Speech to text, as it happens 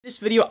This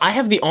video, I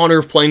have the honor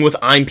of playing with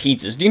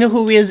ImPizzas. Do you know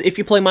who he is? If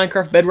you play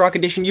Minecraft Bedrock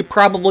Edition, you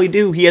probably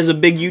do. He has a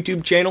big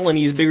YouTube channel, and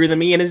he's bigger than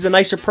me, and is a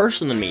nicer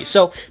person than me.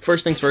 So,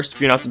 first things first, if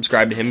you're not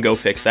subscribed to him, go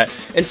fix that.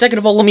 And second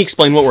of all, let me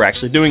explain what we're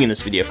actually doing in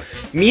this video.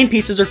 Me and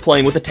Pizzas are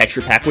playing with a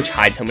texture pack which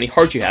hides how many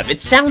hearts you have.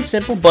 It sounds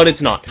simple, but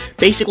it's not.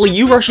 Basically,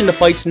 you rush into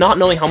fights not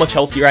knowing how much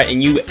health you're at,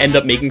 and you end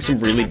up making some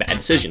really bad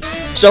decisions.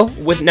 So,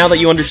 now that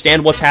you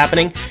understand what's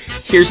happening,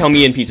 here's how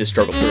me and Pizzas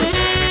struggle through it.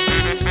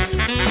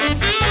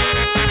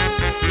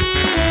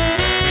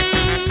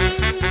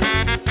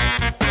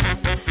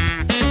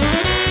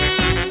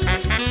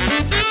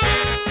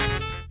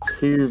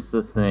 Here's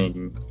the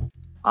thing.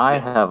 I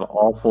have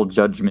awful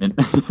judgment.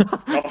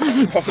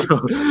 so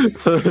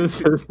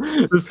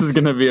this is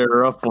gonna be a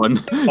rough one.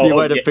 You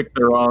might have picked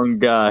the wrong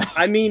guy.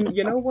 I mean,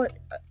 you know what?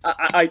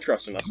 I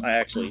trust in us. I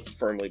actually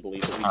firmly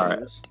believe that we can do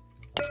this.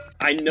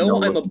 I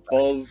know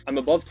I'm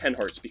above 10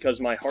 hearts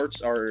because my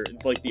hearts are,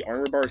 like, the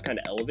armor bar is kind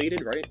of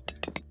elevated, right?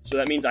 So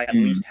that means I at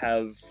least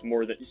have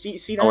more than... See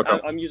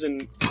that? I'm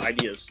using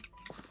ideas.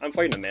 I'm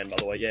fighting a man, by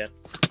the way, yeah.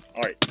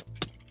 Alright.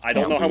 I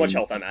don't know how much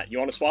health I'm at. You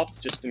want to swap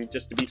just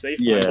to be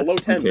safe? Yeah. I'm below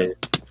 10 though.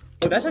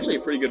 Oh, that's actually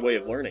a pretty good way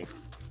of learning.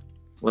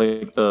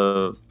 Like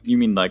you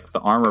mean like the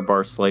armor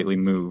bar slightly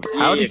moved?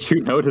 How did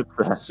you notice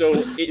that? So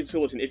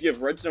listen, if you have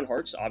redstone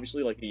hearts,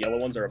 obviously like the yellow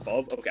ones are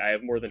above. Okay, I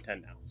have more than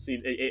 10 now. See,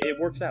 it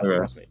works out. Okay.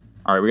 Trust me.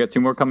 All right, we got 2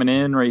 more coming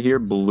in right here.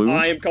 Blue.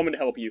 I am coming to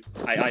help you.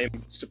 I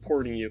am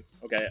supporting you.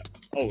 Okay.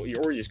 Oh, or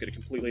you're just gonna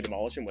completely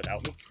demolish him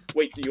without me.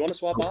 Wait, do you want to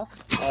swap off?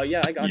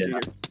 Yeah, I got you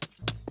here.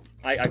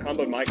 I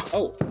comboed my...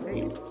 Oh,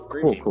 hey,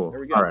 green team. Cool. There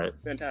we go. Alright.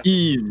 Fantastic.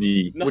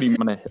 Easy. No. What do you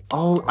want to hit?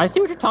 Oh, I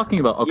see what you're talking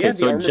about. Okay, yeah,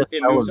 so it just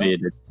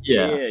elevated.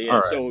 Yeah.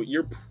 Right. So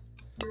you're...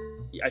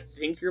 I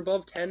think you're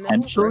above 10 now?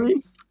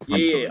 Potentially? Right?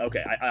 Yeah,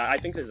 okay. I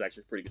think this is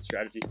actually a pretty good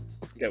strategy.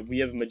 Okay, we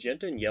have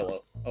magenta and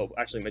yellow. Oh,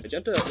 actually,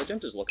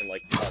 magenta's looking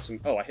like awesome.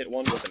 Oh, I hit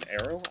one with an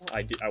arrow.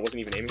 I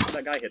wasn't even aiming for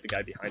that guy. I hit the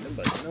guy behind him,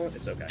 but you know what?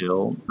 It's okay.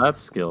 Skill.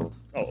 That's skill.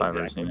 Oh, if I've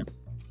ever seen it.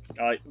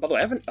 By the way,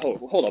 I haven't... Oh,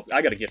 hold up.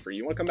 I got a gift for you.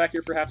 You want to come back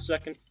here for half a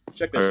second?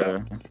 Check this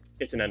out.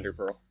 It's an ender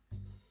pearl.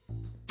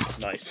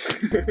 Nice.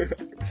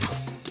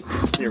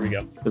 Here we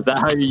go. Is that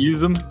how you use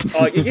them?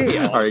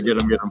 Yeah. Alright,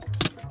 get him.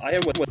 I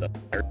am with the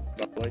fire,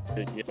 by the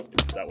way. You know,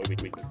 that way we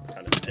can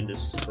kind of end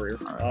his career.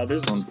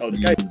 There's... Oh, this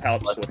guy's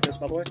pallet swiftness,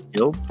 by the way.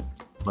 Skill.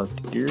 Plus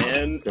gear.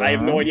 And I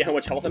have no idea how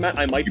much health I'm at.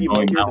 I might be low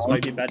here. This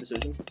might be a bad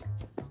decision.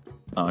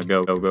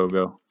 Go.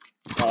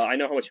 I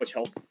know how much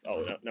health...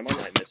 Oh, never mind.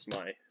 I missed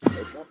my...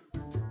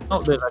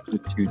 Oh, there's actually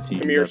 2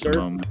 teams. Come here, sir.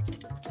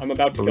 I'm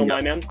about to kill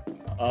my man.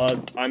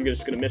 I'm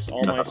just gonna miss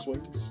all my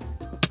swings.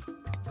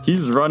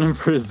 He's running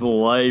for his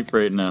life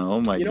right now.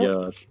 Oh my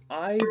gosh.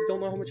 I don't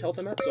know how much health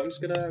I'm at, so I'm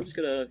just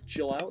gonna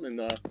chill out and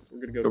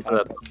we're gonna go for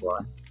that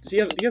fly.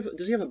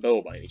 Does he have a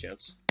bow by any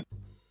chance?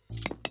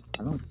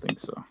 I don't think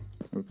so.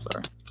 Oops,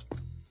 sorry.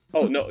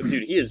 Oh no,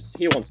 dude,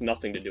 he wants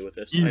nothing to do with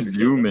this. He's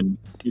zooming.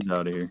 He's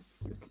out of here.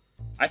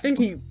 I think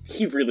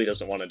he really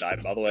doesn't want to die,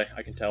 by the way,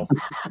 I can tell.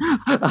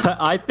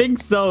 I think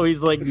so.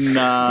 He's like,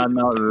 nah,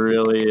 not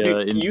really.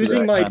 Dude,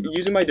 using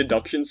my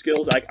deduction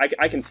skills,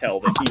 I can tell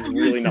that he's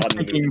really not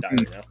in the mood to die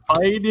right now.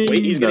 Fighting.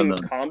 Wait, he's getting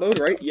comboed,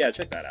 right? Yeah,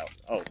 check that out.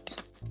 Oh,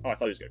 I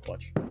thought he was gonna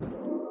clutch.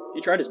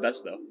 He tried his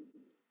best though.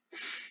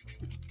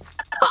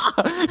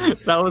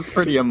 That was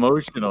pretty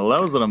emotional. That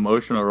was an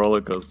emotional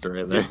roller coaster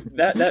right there.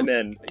 That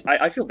man,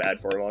 I feel bad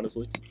for him,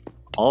 honestly.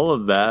 All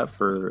of that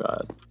for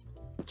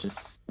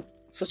just.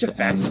 Such a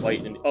fast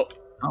fight, and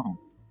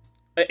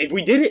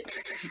we did it!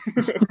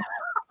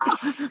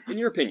 In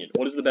your opinion,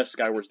 what is the best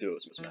Skywars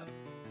duos, Miss Matt?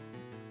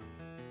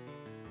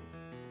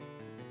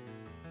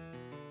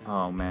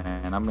 Oh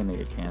man, I'm gonna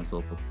get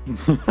canceled.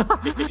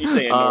 If you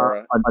say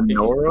Anora,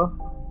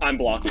 I'm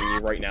blocking you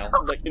right now.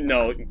 Like,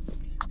 no,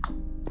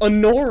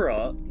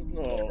 Anora.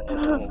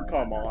 Oh,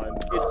 come on!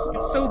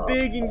 It's so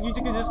big, and you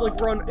can just like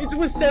run. It's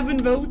with 7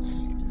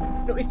 votes.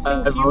 No, it's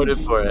so huge. I voted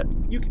for it.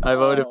 I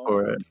voted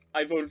for it.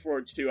 I voted for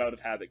it too out of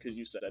habit because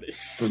you said it.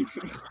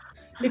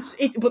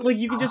 But like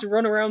you can just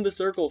run around the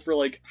circle for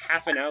like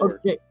half an hour.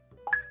 Okay,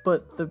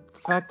 but the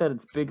fact that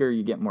it's bigger,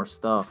 you get more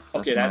stuff.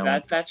 Okay,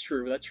 that's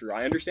true. That's true.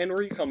 I understand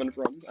where you're coming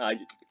from.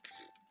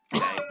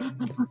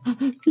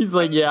 He's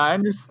like, yeah, I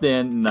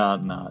understand.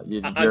 Nah.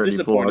 I'm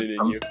disappointed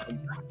in you.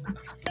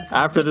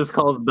 After this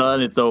call's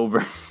done, it's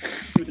over.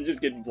 You're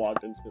just getting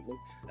blocked instantly.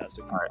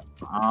 Alright,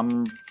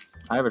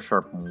 I have a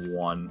sharp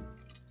 1.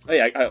 Oh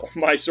yeah,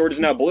 my sword is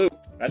now blue.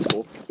 That's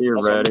cool.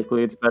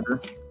 Theoretically, it's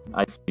better.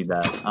 I see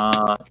that.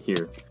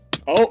 Here.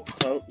 Oh,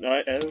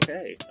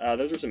 okay.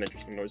 Those were some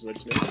interesting noises I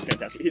just made.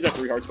 Fantastic. He's at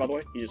 3 hearts, by the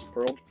way. He just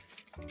pearled.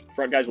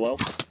 Front guy's low.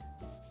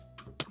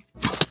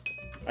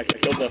 I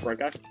killed the front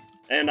guy.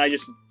 And I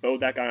just bowed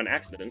that guy on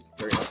accident.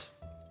 Very nice.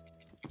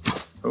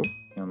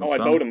 Oh, I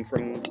bowed him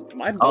from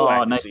my bow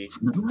accuracy.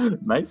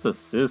 Nice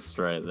assist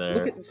right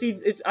there.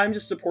 I'm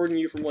just supporting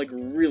you from like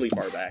really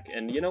far back,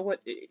 and you know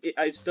what?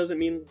 It doesn't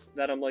mean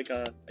that I'm like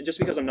just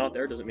because I'm not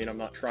there doesn't mean I'm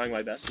not trying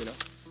my best, you know.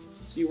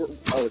 See,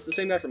 it's the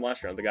same guy from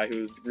last round, the guy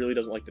who really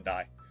doesn't like to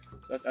die.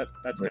 So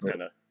that's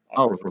kind of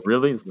Oh,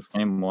 really? It's the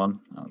same one?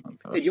 Oh my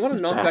gosh. Hey, do you want a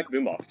He's non-pack back.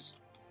 boombox?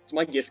 It's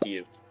my gift to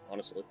you,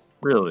 honestly.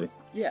 Really?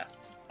 Yeah.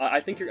 I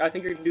think you're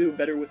gonna do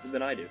better with it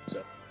than I do,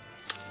 so.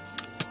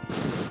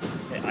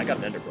 Hey, I got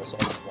an ender pearl, so I'm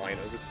just flying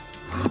over.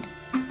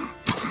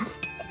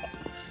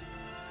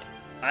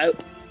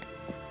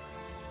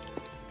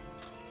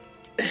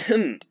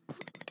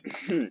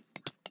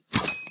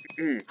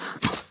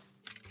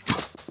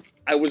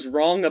 I was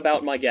wrong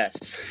about my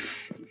guess.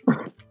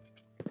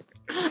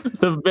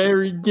 The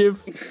very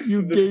gift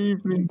you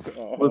gave me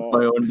was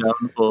my own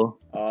downfall.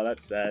 Oh,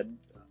 that's sad.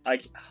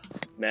 Okay,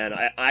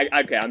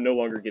 I'm no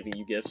longer giving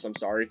you gifts. I'm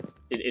sorry.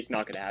 It's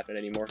not gonna happen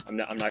anymore.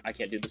 I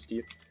can't do this to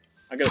you.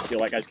 I'm gonna steal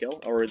that guy's kill,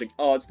 or it's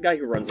the guy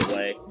who runs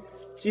away.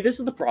 See, this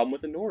is the problem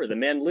with Anora. The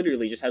man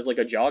literally just has like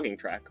a jogging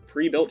track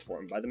pre-built for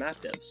him by the map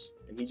devs,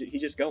 and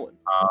he's just going.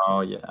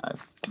 Oh yeah.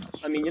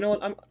 I mean, you know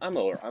what? I'm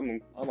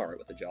alright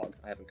with a jog.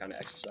 I haven't kind of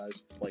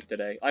exercised like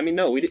today. I mean,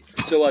 no, we did.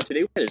 So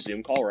today we had a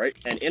Zoom call, right?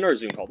 And in our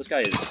Zoom call, this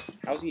guy is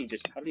how did he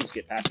just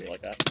get past me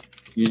like that?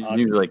 You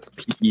do like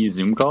PE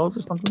Zoom calls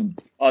or something?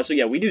 So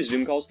yeah, we do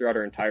Zoom calls throughout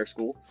our entire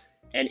school,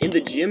 and in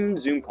the gym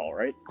Zoom call,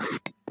 right?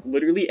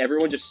 Literally,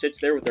 everyone just sits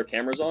there with their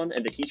cameras on,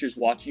 and the teachers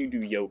watch you do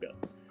yoga.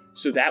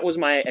 So that was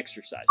my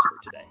exercise for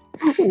today.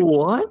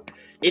 What?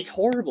 It's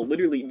horrible.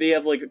 Literally, they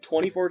have like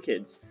 24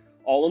 kids,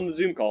 all on the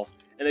Zoom call,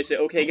 and they say,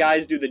 "Okay,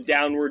 guys, do the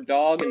downward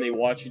dog," and they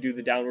watch you do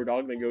the downward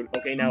dog. And they go,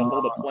 "Okay, now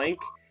hold a plank."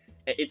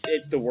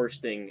 It's the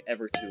worst thing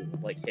ever to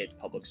like hit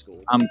public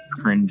school. I'm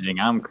cringing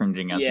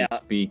as we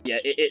speak. Yeah,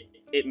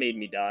 it made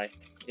me die.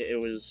 It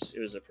was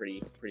a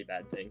pretty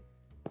bad thing.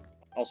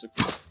 Also,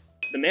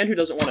 the man who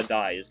doesn't want to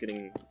die is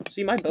getting...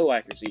 See, my bow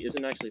accuracy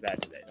isn't actually bad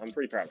today. I'm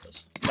pretty proud of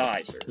this.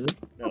 Die, sir. Is it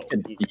no, like a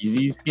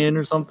DZ skin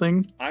or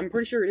something? I'm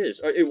pretty sure it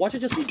is. Watch it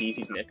just be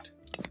DZ's nicked.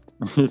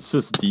 It's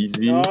just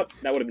DZ. Oh,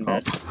 that would have been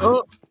bad.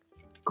 Oh.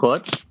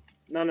 Clutch?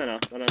 No.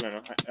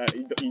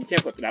 You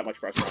can't put that much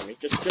pressure on me.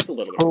 Just a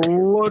little bit.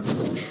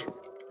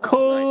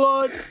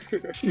 Clutch.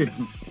 Nice.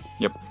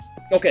 Yep.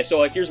 Okay,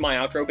 so here's my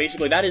outro.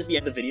 Basically, that is the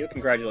end of the video.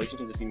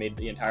 Congratulations if you made it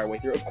the entire way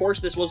through. Of course,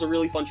 this was a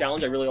really fun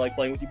challenge. I really like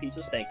playing with you,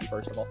 Pizzas. Thank you,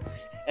 first of all.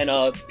 And,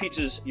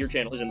 Pizzas, your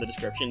channel is in the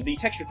description. The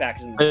texture pack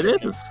is in the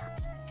description. It is.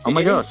 Oh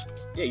my gosh.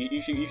 Yeah,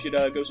 you should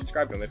go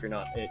subscribe to him if you're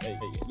not.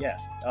 Yeah.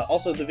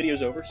 Also, the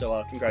video's over,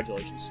 so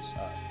congratulations.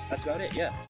 That's about it, yeah.